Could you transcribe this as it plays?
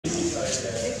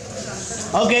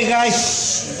Okay, guys.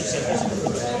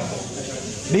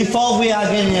 Before we are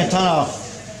getting a turn off,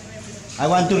 I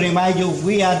want to remind you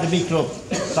we are the big group.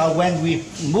 So when we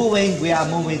moving, we are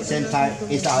moving same time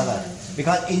each other.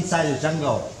 Because inside the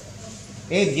jungle,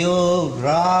 if you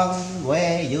run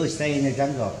away, you stay in the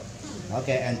jungle.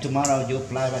 Okay, and tomorrow you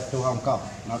fly back to Hong Kong,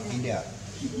 not India.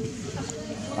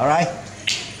 All right.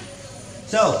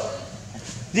 So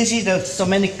this is so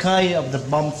many kind of the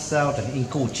bomb shelter in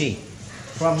Cu Chi.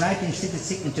 From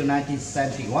 1966 until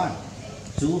 1971,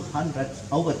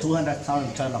 over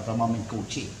 200,000 tons of the bomb in Cu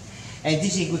Chi. And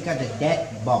this is we got the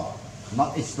dead bomb,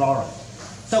 not explorer.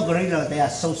 So guerrilla, they are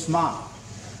so smart.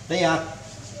 They are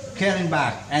carrying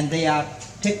back and they are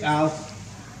take out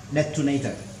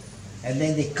detonator. And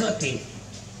then they cut it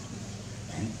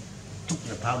and took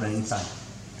the powder inside.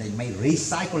 They may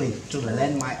recycle it to the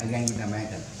landmine again with the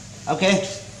American. Okay,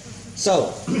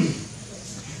 so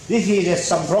this is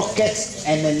some rockets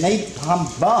and a napalm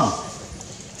bomb.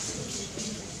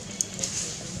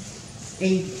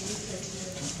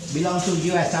 Belong to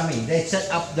U.S. Army. They set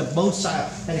up the both side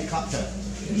helicopter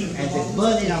and they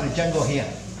burn it on the jungle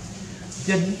here.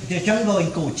 The jungle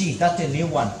in Cu Chi, that's a new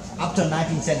one. After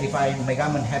 1975, my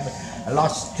government have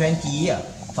lost 20 years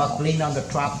for clean on the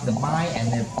trap, the mine,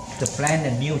 and to plant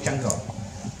a new jungle.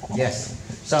 Yes.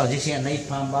 So this is a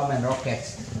napalm bomb and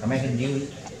rockets. American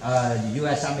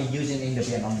U.S. Army using in the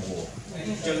Vietnam War.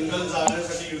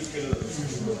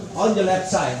 On the left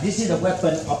side, this is the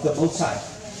weapon of the both sides.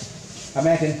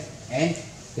 American and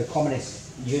the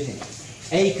communists using.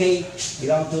 AK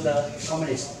belong to the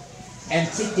communists.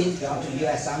 M16 belong to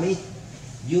U.S. Army.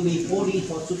 UB40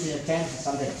 for shooting a tank,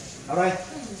 something. All right.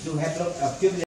 You have a few